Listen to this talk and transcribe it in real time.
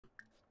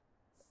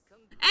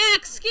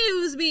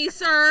Excuse me,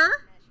 sir.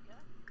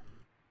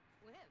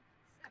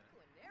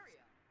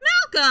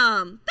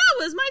 Malcom,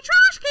 that was my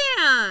trash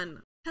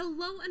can.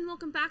 Hello and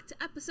welcome back to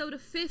episode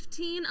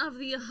 15 of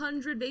the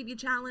 100 Baby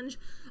Challenge.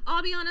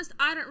 I'll be honest,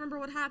 I don't remember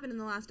what happened in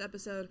the last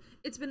episode.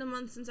 It's been a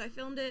month since I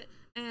filmed it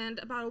and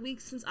about a week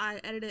since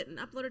I edited it and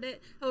uploaded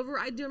it. However,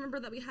 I do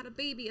remember that we had a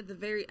baby at the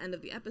very end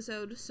of the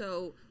episode,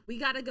 so we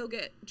gotta go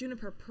get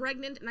Juniper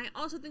pregnant. And I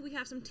also think we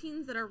have some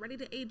teens that are ready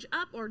to age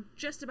up or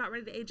just about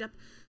ready to age up.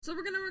 So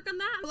we're gonna work on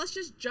that. But let's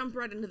just jump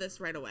right into this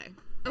right away.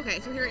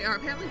 Okay, so here we are.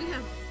 Apparently we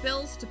have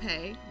bills to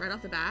pay right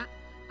off the bat.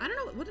 I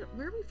don't know,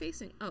 where are we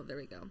facing? Oh, there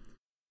we go.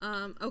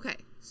 Okay,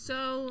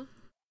 so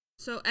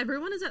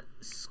everyone is at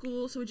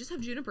school, so we just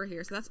have Juniper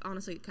here, so that's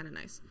honestly kind of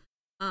nice.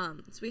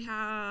 So we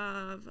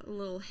have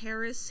little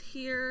Harris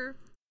here,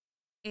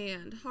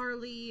 and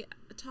Harley,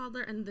 a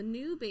toddler, and the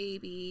new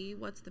baby,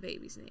 what's the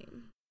baby's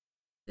name?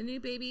 The new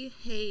baby,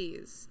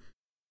 Hayes.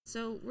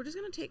 So we're just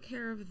gonna take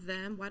care of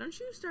them. Why don't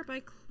you start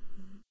by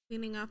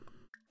cleaning up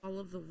all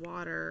of the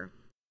water?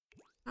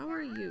 How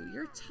are you?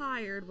 You're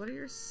tired. What are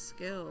your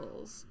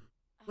skills?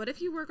 What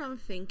if you work on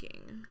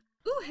thinking?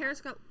 Ooh, Harris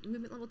got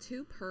movement level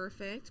 2.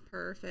 Perfect,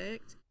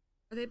 perfect.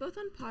 Are they both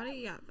on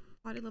potty? Yeah,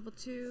 potty level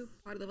 2,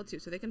 potty level 2.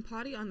 So they can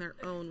potty on their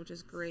own, which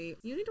is great.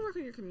 You need to work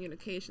on your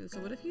communication. So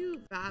what if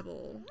you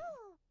babble?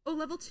 Oh,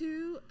 level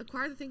 2,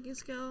 acquire the thinking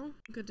skill.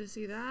 Good to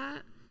see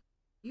that.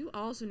 You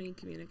also need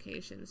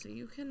communication, so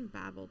you can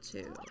babble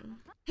too.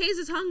 Hayes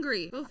is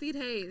hungry. Go feed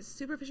Hayes.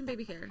 Super efficient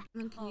baby care.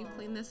 And then can you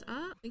clean this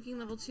up? Thinking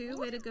level 2.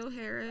 Way to go,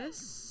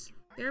 Harris.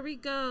 There we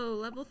go,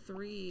 level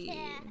 3.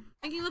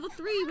 Thinking level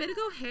 3, way to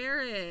go,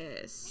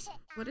 Harris.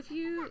 What if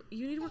you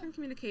need to work on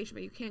communication,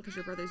 but you can't because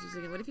your brother's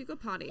using it. What if you go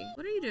potty?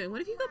 What are you doing?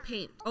 What if you go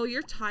paint? Oh,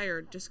 you're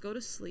tired. Just go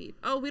to sleep.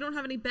 Oh, we don't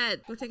have any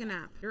bed. Go take a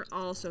nap. You're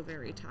also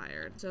very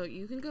tired. So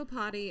you can go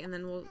potty and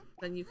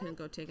then you can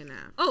go take a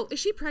nap. Oh, is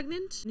she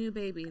pregnant? New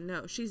baby.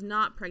 No, she's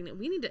not pregnant.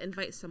 We need to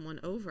invite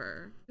someone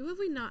over. Who have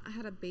we not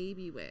had a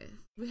baby with?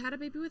 We had a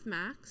baby with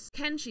Max.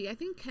 Kenshi. I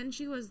think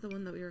Kenshi was the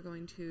one that we were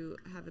going to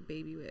have a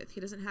baby with. He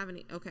doesn't have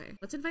any. Okay,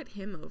 let's invite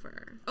him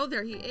over. Oh,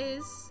 there he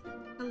is.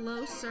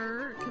 Hello,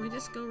 sir. Can we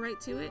just go right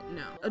to it?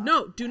 No.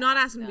 No, do not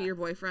ask him to be your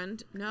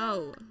boyfriend.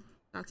 No.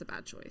 That's a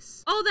bad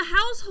choice. Oh, the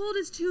household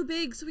is too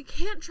big, so we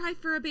can't try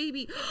for a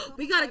baby.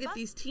 We gotta get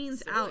these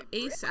teens out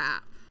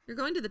ASAP. You're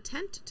going to the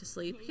tent to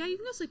sleep. Yeah, you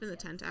can go sleep in the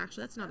tent,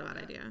 actually. That's not a bad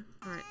idea.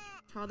 All right.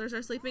 Toddlers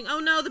are sleeping. Oh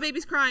no, the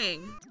baby's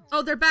crying.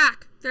 Oh, they're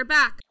back. They're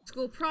back.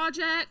 School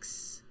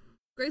projects.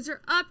 Grades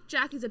are up.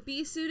 Jackie's a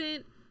B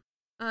student.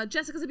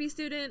 Jessica's a B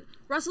student.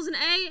 Russell's an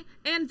A.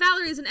 And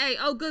Valerie's an A.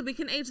 Oh, good. We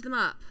can age them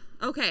up.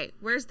 Okay,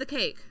 where's the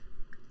cake?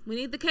 We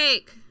need the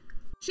cake.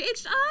 She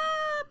aged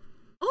up.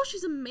 Oh,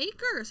 she's a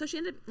maker. So she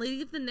ended up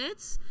Lady of the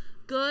Knits.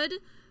 Good.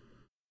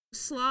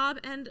 Slob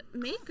and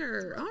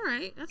maker. All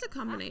right, that's a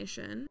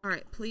combination. All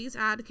right, please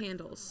add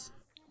candles.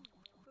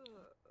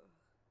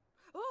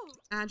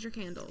 Add your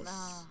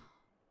candles.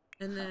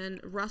 And then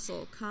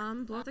Russell,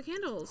 come blow out the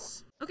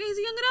candles. Okay, he's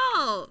a young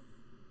adult.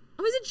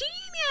 Oh, he's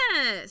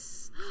a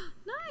genius.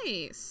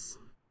 Nice.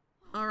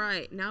 All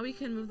right, now we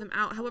can move them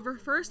out. However,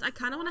 first, I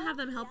kind of want to have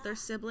them help their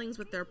siblings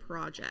with their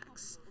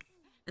projects.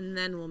 And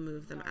then we'll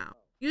move them out.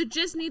 You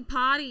just need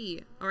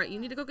potty. All right, you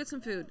need to go get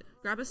some food.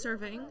 Grab a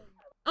serving.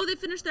 Oh, they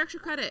finished their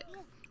extra credit.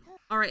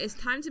 All right, it's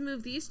time to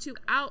move these two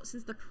out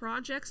since the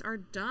projects are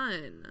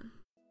done.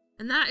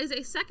 And that is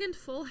a second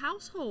full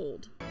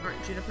household. All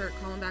right, Juniper,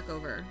 call him back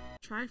over.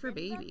 Try for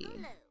baby.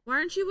 Why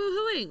aren't you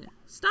woohooing?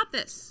 Stop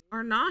this.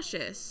 Are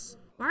nauseous.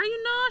 Why are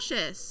you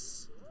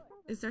nauseous?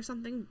 Is there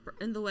something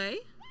in the way?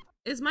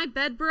 Is my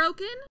bed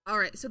broken? All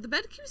right, so the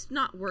bed keeps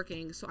not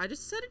working, so I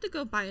just decided to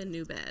go buy a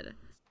new bed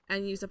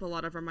and use up a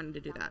lot of our money to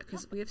do that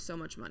because we have so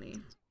much money.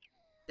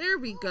 There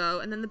we go.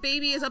 And then the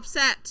baby is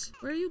upset.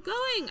 Where are you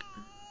going?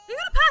 You're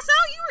gonna pass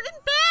out. You were in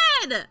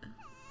bed.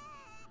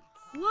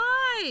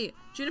 Why?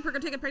 Juniper, go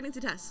take a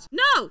pregnancy test.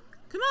 No,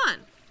 come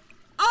on.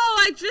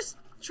 Oh, I just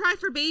try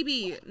for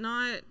baby,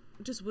 not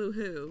just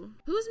woohoo.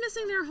 Who's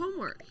missing their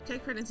homework?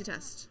 Take pregnancy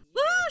test.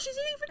 Woo, she's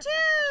eating for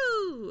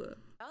 2.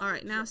 All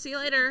right, now see you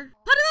later.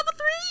 Potty level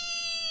 3.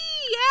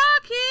 Yeah,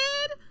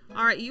 kid.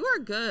 All right, you are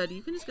good.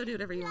 You can just go do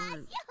whatever you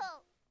want.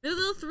 New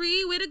level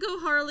 3, way to go,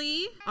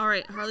 Harley. All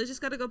right, Harley's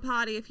just gotta go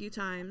potty a few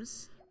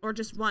times. Or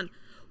just one.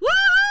 Woo!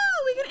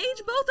 We can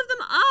age both of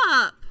them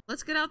up.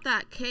 Let's get out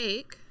that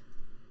cake.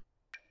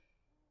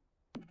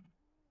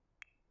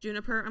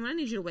 Juniper, I'm gonna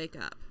need you to wake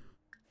up.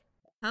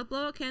 Help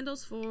blow out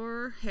candles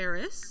for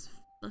Harris.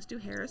 Let's do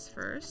Harris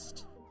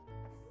first.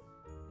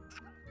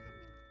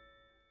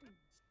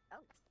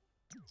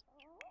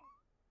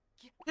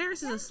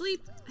 Harris is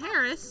asleep.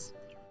 Harris,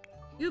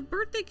 you have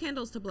birthday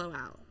candles to blow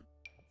out.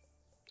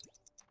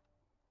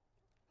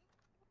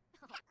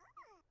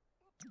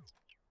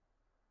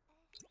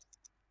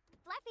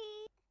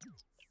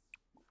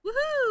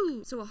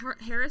 Woohoo! So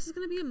Harris is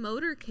going to be a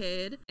motor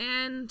kid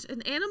and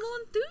an animal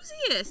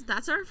enthusiast.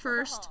 That's our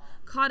first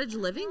cottage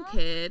living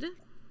kid.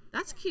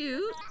 That's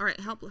cute. All right,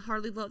 help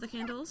Harley blow out the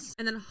candles.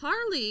 And then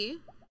Harley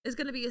is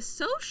gonna be a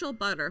social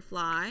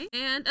butterfly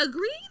and a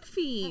green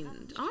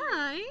fiend. All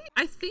right.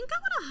 I think I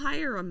want to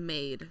hire a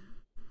maid.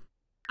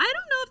 I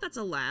don't know if that's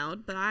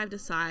allowed, but I've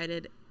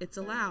decided it's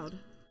allowed.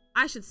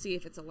 I should see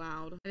if it's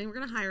allowed. I think we're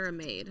gonna hire a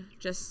maid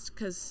just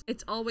because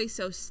it's always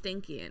so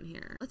stinky in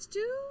here. Let's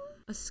do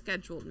a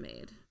scheduled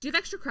maid. Do you have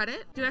extra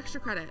credit? Do extra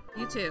credit.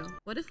 You too.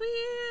 What if we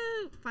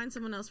find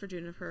someone else for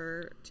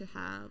Juniper to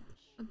have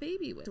a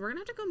baby with? So we're gonna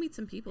have to go meet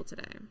some people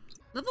today.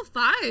 Level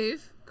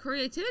 5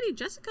 creativity.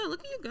 Jessica,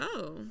 look at you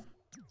go.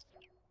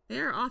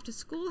 They're off to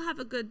school. Have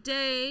a good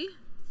day.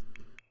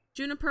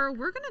 Juniper,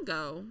 we're gonna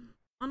go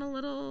on a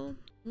little...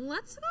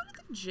 Let's go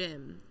to the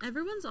gym.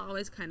 Everyone's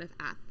always kind of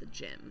at the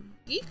gym.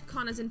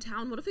 GeekCon is in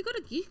town. What if we go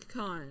to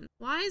GeekCon?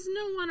 Why is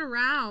no one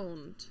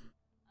around?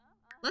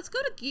 Let's go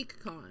to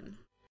GeekCon.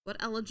 What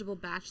eligible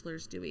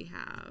bachelors do we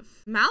have?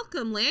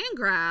 Malcom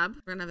Landgrab.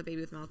 We're gonna have a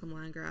baby with Malcom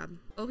Landgrab.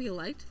 Oh, he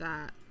liked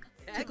that.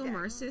 Tickle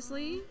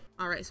mercilessly.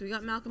 All right, so we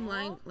got Malcom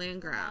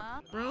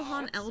Landgrab.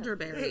 Rohan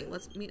Elderberry.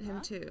 Let's meet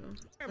him too.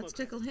 Let's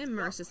tickle him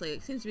mercilessly.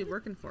 It seems to be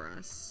working for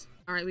us.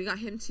 All right, we got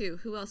him too.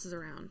 Who else is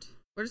around?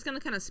 We're just gonna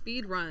kind of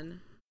speed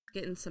run,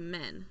 getting some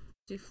men.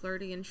 Do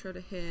flirty intro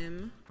to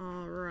him.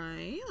 All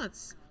right,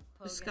 let's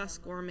discuss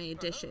gourmet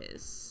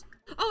dishes.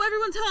 Oh,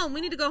 everyone's home.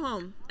 We need to go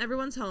home.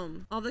 Everyone's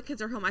home. All the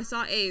kids are home. I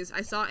saw A's.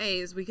 I saw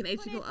A's. We can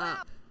age people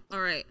up.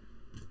 All right.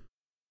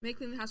 Make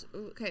clean the house.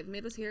 Ooh, okay, the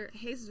maid was here.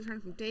 Hayes is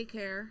returning from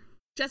daycare.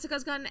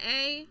 Jessica's got an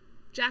A.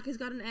 Jackie's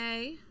got an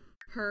A.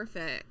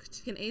 Perfect.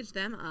 You can age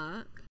them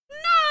up.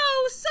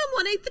 No!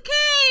 Someone ate the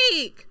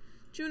cake!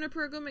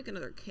 Juniper, go make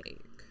another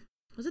cake.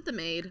 Was it the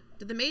maid?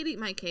 Did the maid eat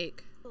my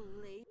cake?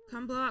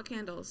 Come blow out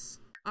candles.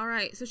 All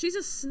right, so she's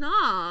a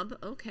snob.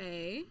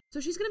 Okay. So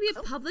she's gonna be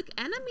a public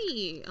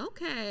enemy.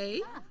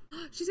 Okay.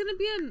 She's gonna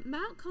be a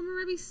Mount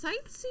Comorebi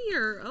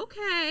sightseer.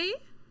 Okay.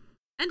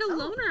 And a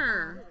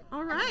loner.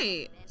 All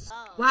right.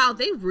 Wow,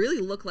 they really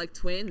look like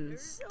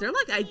twins. They're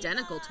like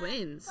identical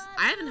twins.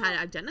 I haven't had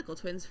identical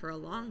twins for a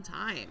long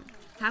time.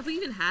 Have we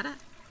even had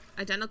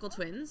identical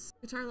twins?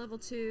 Guitar level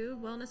 2,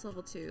 wellness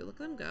level 2. Look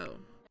at them go.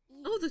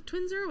 Oh, the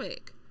twins are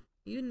awake.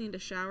 You need to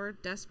shower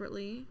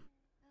desperately.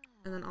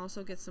 And then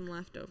also get some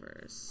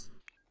leftovers.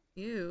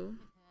 You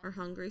are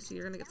hungry, so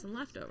you're gonna get some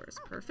leftovers.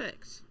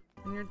 Perfect.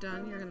 When you're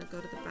done, you're gonna go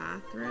to the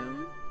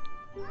bathroom.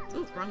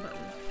 Ooh, wrong button.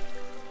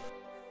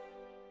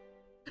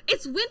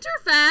 It's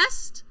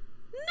Winterfest!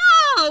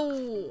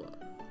 No!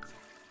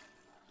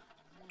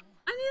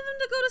 I need them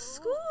to go to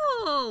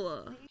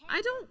school!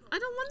 I don't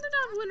want them to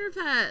have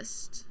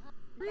Winterfest.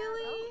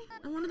 Really?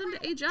 I wanted them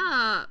to age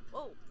up.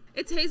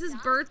 It's Hayes'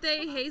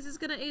 birthday. Hayes is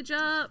gonna age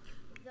up.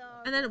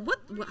 And then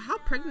how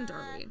pregnant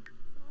are we?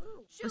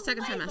 We're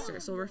second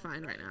trimester, so we're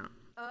fine right now.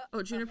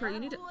 Oh, Juniper, you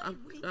need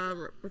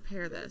to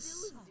repair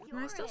this. Can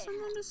I still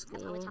send them to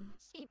school?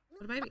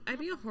 Would I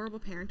be a horrible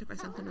parent if I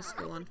sent them to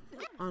school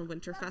on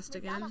Winterfest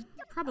again?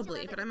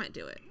 Probably, but I might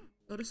do it.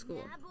 Go to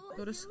school.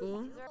 Go to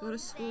school. Go to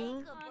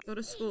school. Go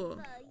to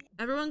school.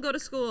 Everyone go to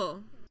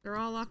school. They're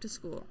all off to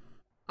school.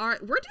 All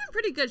right, we're doing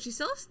pretty good. She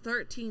still has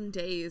 13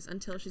 days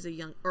until she's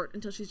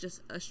until she's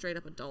just a straight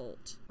up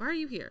adult. Why are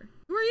you here?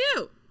 Who are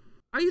you?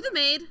 Are you the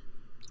maid?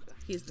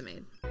 He's the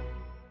maid.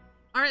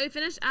 All right, we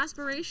finished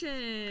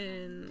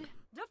aspiration.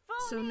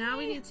 So now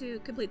we need to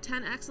complete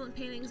 10 excellent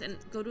paintings and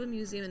go to a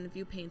museum and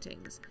view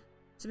paintings.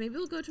 So maybe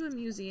we'll go to a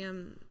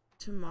museum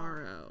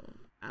tomorrow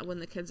when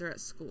the kids are at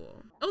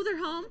school. Oh,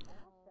 they're home.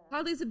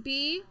 Harley's a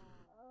B.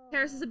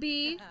 Paris is a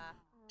B.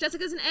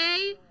 Jessica's an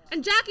A.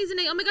 And Jackie's an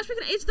A. Oh my gosh, we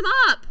can age them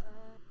up.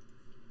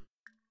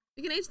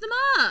 We can age them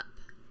up.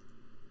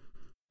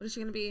 What is she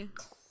gonna be?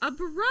 A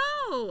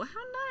bro. How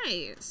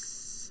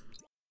nice.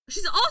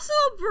 She's also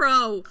a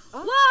bro.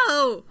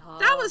 Whoa,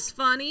 that was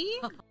funny.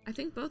 I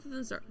think both of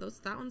them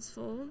that one's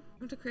full.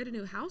 I have to create a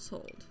new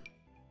household.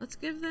 Let's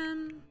give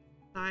them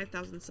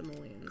 5,000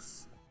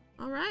 simoleons.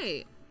 All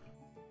right,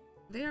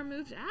 they are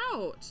moved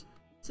out.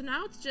 So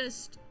now it's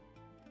just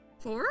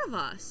 4 of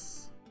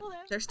us.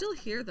 They're still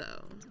here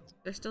though.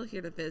 They're still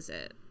here to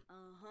visit,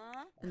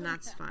 and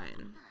that's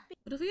fine.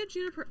 What if we had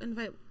Juniper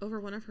invite over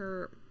one of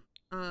her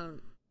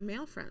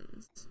male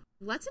friends?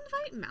 Let's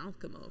invite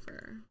Malcom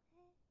over.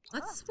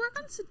 Let's work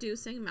on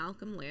seducing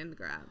Malcom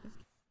Landgrab.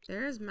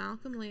 There's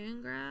Malcom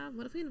Landgrab.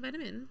 What if we invite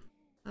him in?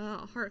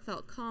 A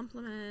heartfelt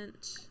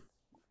compliment.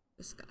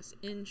 Discuss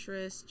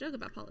interests. Joke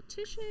about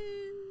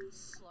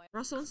politicians.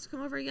 Russell wants to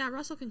come over. Yeah,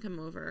 Russell can come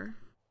over.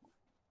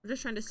 We're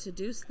just trying to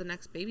seduce the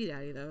next baby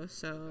daddy though,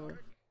 so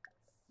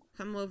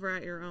come over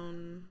at your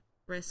own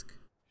risk,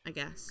 I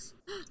guess.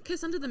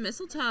 Kiss under the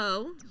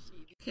mistletoe.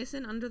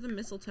 Kissing under the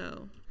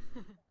mistletoe.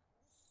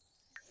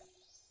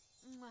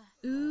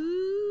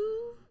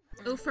 Ooh.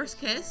 Oh, first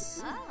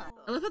kiss?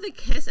 I love how they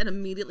kiss and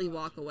immediately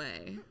walk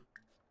away.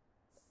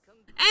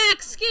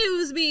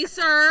 Excuse me,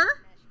 sir!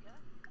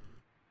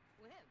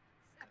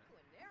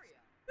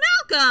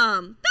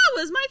 Malcom! That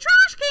was my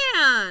trash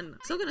can!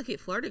 Still gonna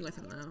keep flirting with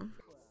him, though.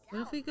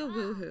 What if we go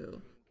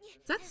woohoo?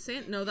 Is that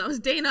Santa? No, that was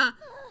Dana!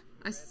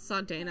 I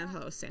saw Dana and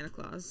thought it was Santa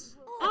Claus.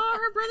 Oh,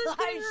 her brother's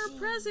giving her a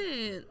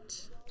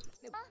present!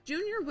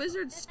 Junior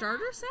Wizard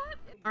starter set?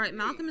 Alright,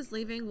 Malcom is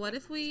leaving. What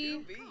if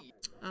we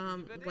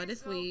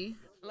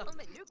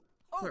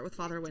flirt with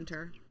Father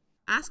Winter?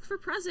 Ask for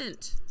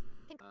present.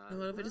 And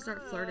what if we just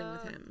start flirting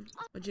with him?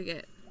 What'd you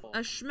get? A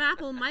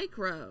Schmapple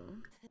Micro.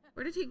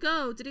 Where did he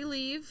go? Did he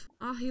leave?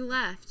 Oh, he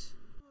left.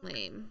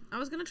 Lame. I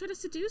was gonna try to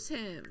seduce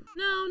him.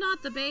 No,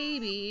 not the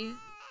baby.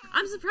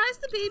 I'm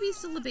surprised the baby's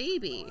still a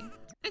baby.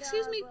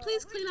 Excuse me,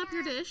 please clean up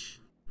your dish.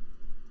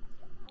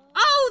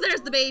 Oh,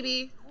 there's the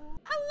baby.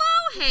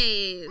 Hello,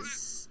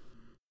 Hayes.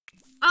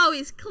 Oh,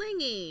 he's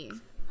clingy.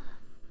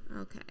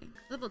 Okay.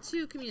 Level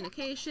 2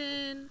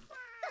 communication.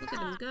 Look at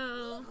him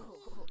go.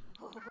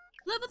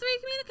 Level 3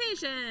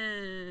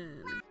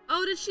 communication.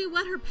 Oh, did she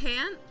wet her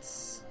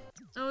pants?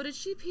 Oh, did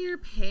she pee her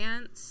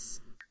pants?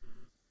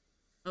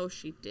 Oh,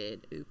 she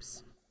did.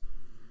 Oops.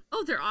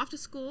 Oh, they're off to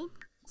school.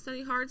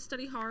 Study hard,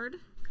 study hard.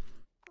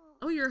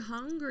 Oh, you're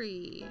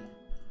hungry.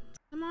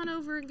 Come on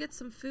over and get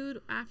some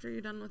food after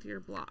you're done with your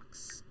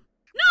blocks.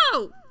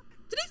 No!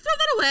 Did he throw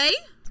that away?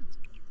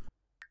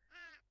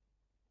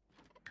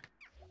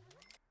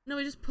 No,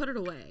 he just put it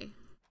away.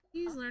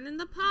 He's learning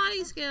the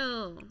potty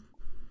skill.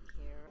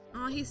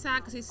 Oh, he's sad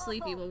because he's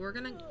sleepy. Well, we're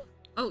gonna...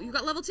 Oh, you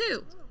got level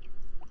 2.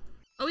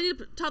 Oh, we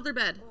need a toddler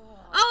bed.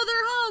 Oh,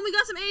 they're home. We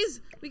got some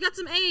A's. We got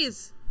some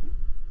A's.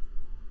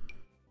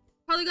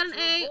 Harley got an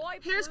A.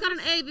 Harris got an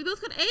A. We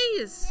both got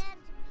A's.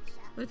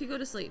 What if you go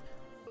to sleep?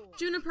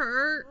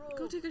 Juniper,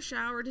 go take a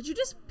shower. Did you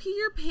just pee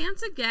your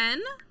pants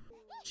again?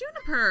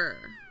 Juniper.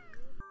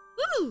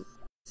 Woo!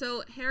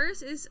 So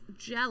Harris is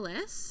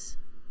jealous.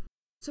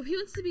 So he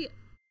wants to be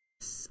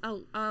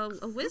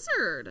a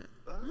wizard.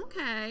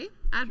 Okay.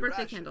 Add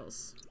birthday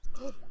candles.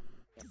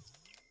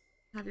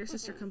 Have your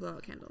sister come blow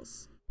out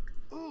candles.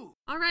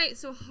 Alright,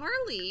 so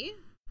Harley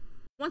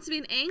wants to be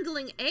an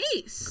angling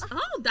ace.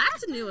 Oh,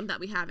 that's a new one that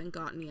we haven't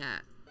gotten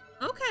yet.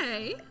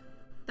 Okay.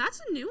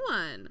 That's a new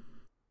one.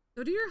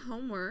 Go do your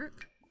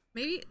homework.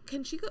 Maybe,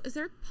 can she go, is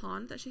there a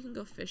pond that she can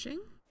go fishing?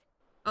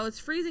 Oh, it's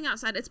freezing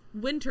outside. It's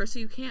winter, so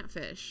you can't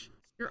fish.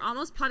 You're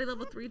almost potty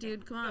level 3,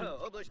 dude. Come on.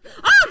 Oh,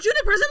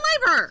 Juniper's in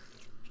labor!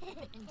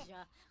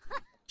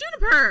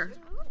 Juniper!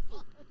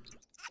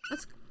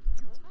 Is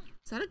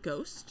that a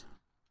ghost?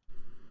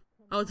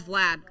 Oh, it's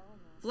Vlad.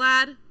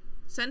 Vlad,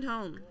 send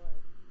home.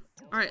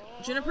 Alright,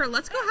 Juniper,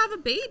 let's go have a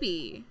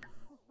baby.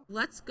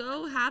 Let's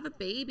go have a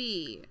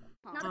baby.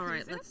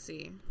 Alright, let's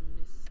see.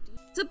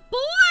 It's a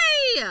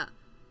boy!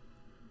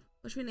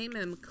 What should we name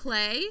him?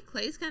 Clay?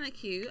 Clay's kind of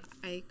cute.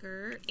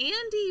 Iker.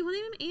 Andy! We'll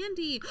name him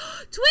Andy.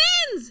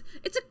 Twins!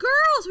 It's a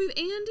girl! So we have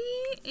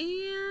Andy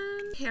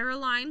and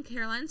Caroline.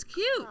 Caroline's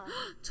cute.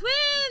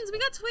 Twins! We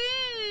got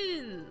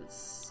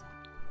twins!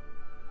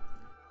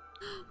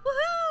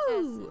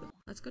 Woohoo!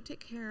 Let's go take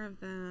care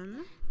of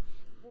them.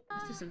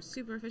 Let's do some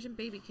super efficient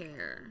baby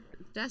care.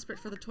 Desperate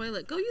for the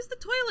toilet. Go use the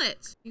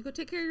toilet! You go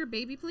take care of your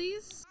baby,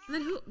 please? And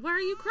then why are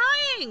you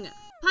crying?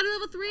 Potty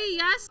level 3,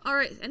 yes!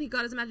 Alright, and he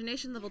got his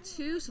imagination level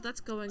 2, so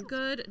that's going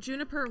good.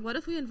 Juniper, what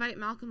if we invite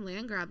Malcom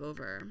Landgrab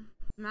over?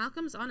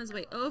 Malcolm's on his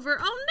way over.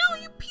 Oh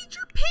no, you peed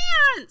your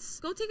pants!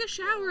 Go take a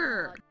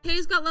shower.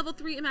 Kay's got level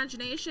 3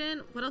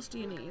 imagination. What else do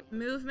you need?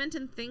 Movement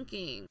and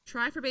thinking.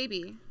 Try for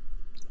baby.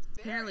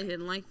 Apparently he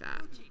didn't like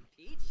that.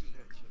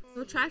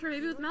 Go try for a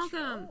baby with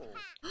Malcom.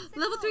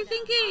 Level 3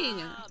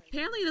 thinking!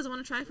 Apparently he doesn't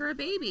want to try for a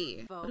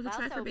baby. What if we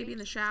try for a baby in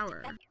the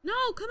shower?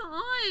 No, come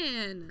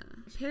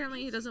on!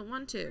 Apparently he doesn't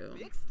want to.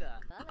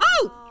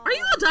 Oh! Are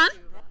you all done?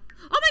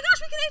 Oh my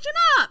gosh, we can age him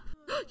up!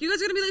 You guys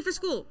are gonna be late for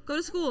school. Go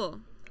to school.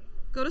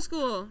 Go to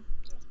school.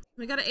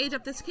 We gotta age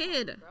up this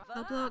kid.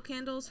 I'll blow out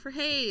candles for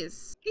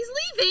Hayes. He's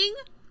leaving!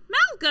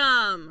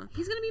 Malcom!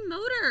 He's gonna be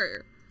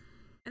motor.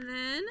 And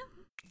then...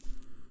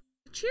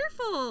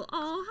 cheerful.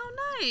 Oh,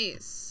 how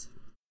nice.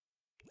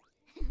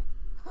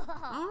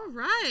 All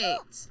right.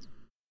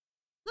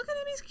 Look at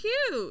him, he's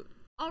cute.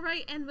 All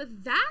right, and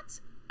with that,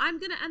 I'm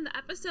gonna end the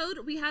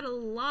episode. We had a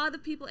lot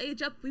of people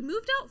age up. We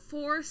moved out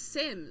 4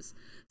 Sims.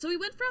 So we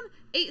went from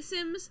 8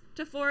 Sims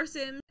to 4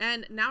 Sims,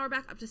 and now we're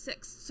back up to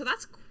 6. So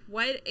that's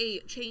quite a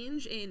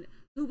change in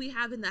who we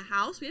have in the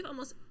house. We have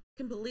almost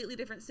completely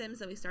different Sims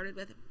than we started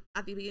with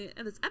at the beginning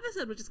of this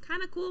episode, which is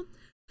kind of cool.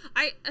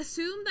 I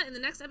assume that in the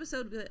next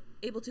episode we'll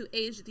be able to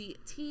age the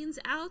teens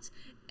out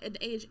and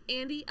age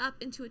Andy up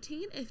into a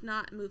teen, if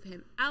not move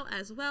him out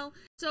as well.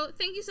 So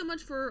thank you so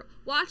much for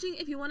watching.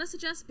 If you want to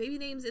suggest baby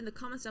names in the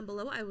comments down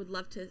below, I would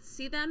love to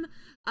see them.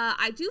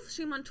 I do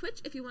stream on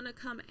Twitch if you want to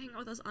come hang out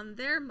with us on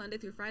there Monday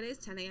through Fridays,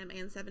 10 a.m.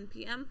 and 7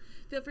 p.m.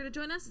 Feel free to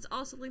join us. It's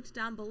also linked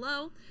down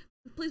below.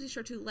 Please be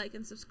sure to like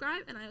and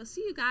subscribe, and I will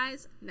see you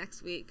guys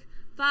next week.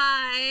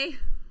 Bye!